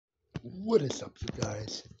What is up, you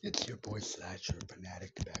guys? It's your boy Slasher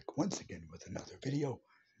Fanatic back once again with another video.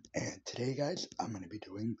 And today, guys, I'm going to be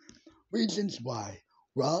doing reasons why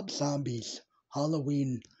Rob Zombie's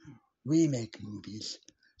Halloween remake movies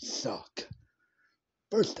suck.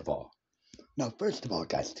 First of all,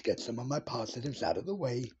 guys, to get some of my positives out of the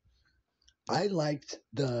way, I liked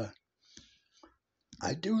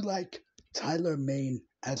I do like Tyler Mane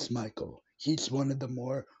as Michael. He's one of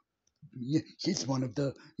the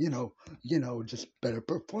just better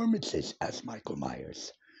performances as Michael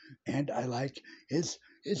Myers, and I like his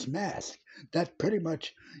mask. That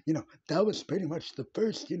was pretty much the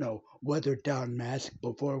first weathered down mask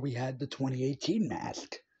before we had the 2018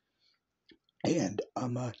 mask, and I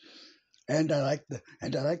like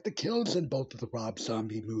the kills in both of the Rob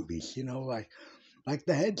Zombie movies. Like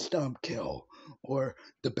the head stomp kill, or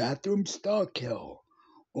the bathroom stall kill,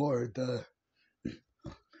 or the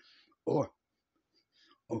or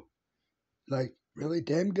oh, like really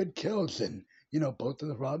damn good kills in both of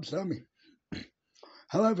the Rob Zombie.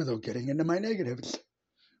 However, though, getting into my negatives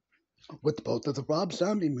with both of the Rob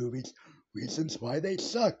Zombie movies, reasons why they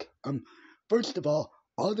suck. First of all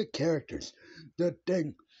the characters, the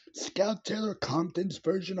thing, Scout Taylor Compton's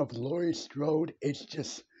version of Laurie Strode, it's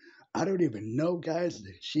just I don't even know, guys.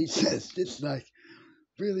 She says just like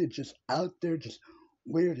really just out there, just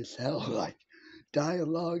weird as hell, like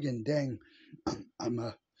dialogue and dang,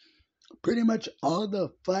 I'm pretty much all the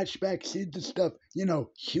flashback scenes and stuff,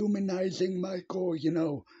 humanizing Michael,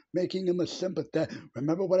 making him a sympathetic.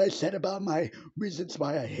 Remember what I said about my reasons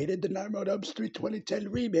why I hated the Nightmare on Elm Street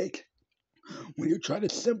 2010 remake? When you try to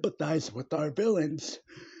sympathize with our villains,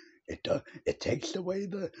 it takes away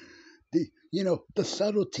the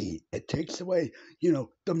subtlety. It takes away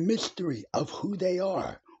the mystery of who they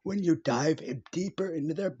are. When you dive deeper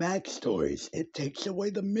into their backstories, it takes away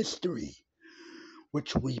the mystery,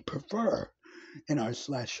 which we prefer in our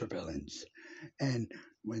slasher villains. And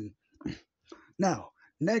when now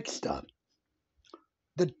next up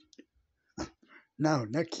the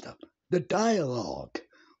next up the dialogue.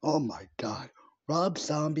 Oh my God, Rob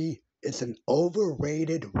Zombie is an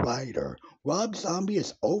overrated writer. Rob Zombie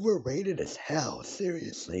is overrated as hell,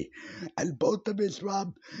 seriously. And both of his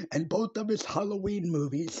Halloween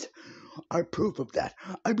movies are proof of that.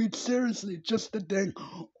 I mean, seriously, just the dang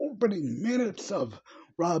opening minutes of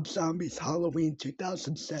Rob Zombie's Halloween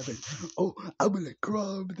 2007. Oh, I'm gonna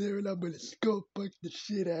crawl over there and I'm gonna skull fuck the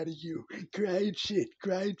shit out of you. Crying shit,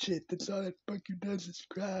 crying shit. That's all that fucking does is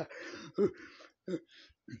cry.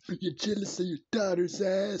 You're jealous of your daughter's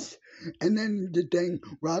ass. And then the dang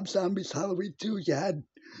Rob Zombie's Halloween 2, you had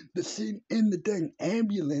the scene in the dang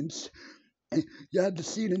ambulance. You had the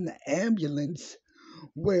scene in the ambulance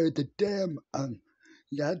where the damn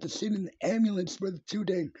you had the scene in the ambulance where the two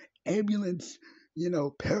dang ambulance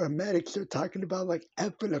paramedics are talking about like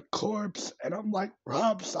effing a corpse, and I'm like,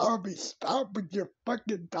 Rob Zombie, stop with your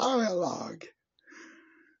fucking dialogue.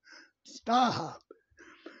 Stop.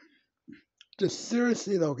 Just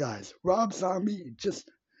seriously though, guys, Rob Zombie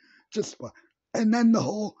just and then the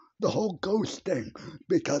whole ghost thing,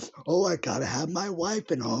 because I gotta have my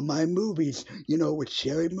wife in all my movies, with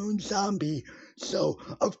Sherry Moon Zombie. So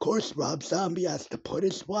of course Rob Zombie has to put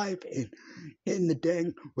his wife in the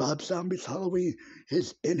dang Rob Zombie's Halloween,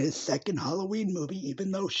 his second Halloween movie,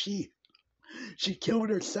 even though she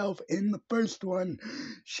killed herself in the first one.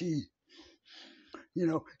 She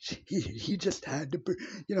he just had to be,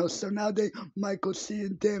 so now Michael's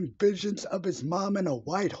seeing damn visions of his mom and a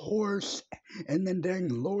white horse, and then dang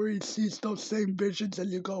Laurie sees those same visions, and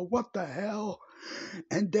you go, what the hell?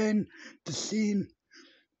 And then the scene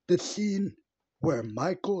where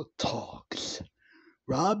Michael talks.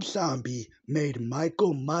 Rob Zombie made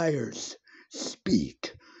Michael Myers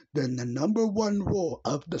speak. Then the number one rule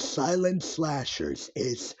of the silent slashers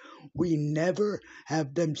is we never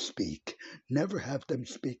have them speak. Never have them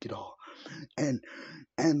speak at all. And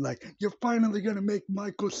like, you're finally gonna make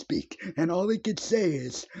Michael speak, and all he could say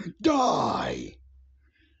is die.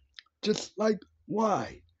 Just like,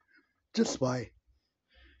 why? Just why?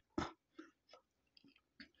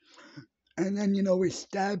 And then he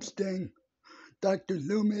stabs dang Dr.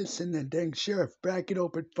 Loomis, and then dang Sheriff Brackett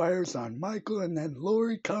open fires on Michael, and then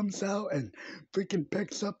Laurie comes out and freaking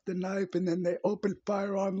picks up the knife, and then they open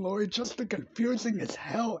fire on Laurie. Just a confusing as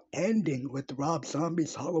hell ending with Rob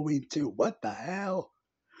Zombie's Halloween 2. What the hell?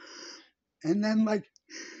 And then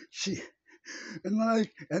she and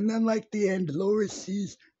then the end, Laurie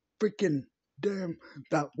sees freaking damn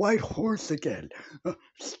that white horse again.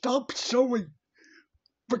 Stop showing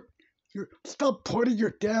Stop putting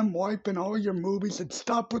your damn wife in all your movies, and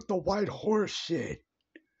stop with the white horse shit.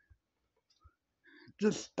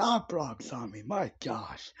 Just stop, Rob Zombie. My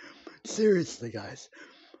gosh. Seriously, guys.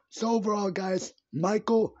 So overall, guys,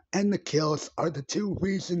 Michael and the Kills are the two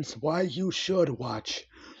reasons why you should watch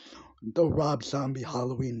the Rob Zombie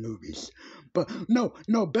Halloween movies. But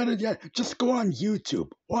no, better yet, just go on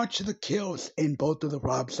YouTube. Watch the kills in both of the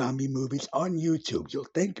Rob Zombie movies on YouTube. You'll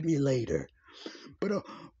thank me later. But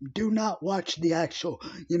do not watch the actual,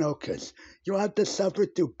 because you'll have to suffer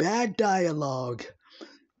through bad dialogue.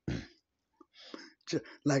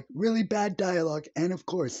 Like really bad dialogue, and of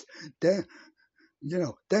course,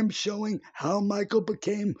 them showing how Michael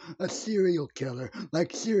became a serial killer.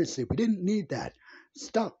 Like, seriously, we didn't need that.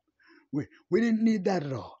 Stop. We didn't need that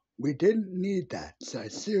at all. We didn't need that. So,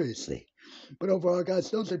 seriously. But overall, guys,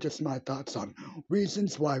 those are just my thoughts on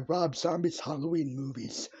reasons why Rob Zombie's Halloween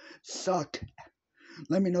movies suck.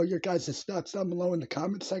 Let me know your guys' thoughts down below in the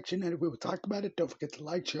comment section, and we will talk about it. Don't forget to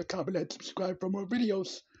like, share, comment, and subscribe for more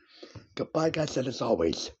videos. Goodbye, guys, and as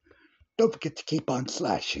always, don't forget to keep on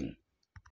slashing.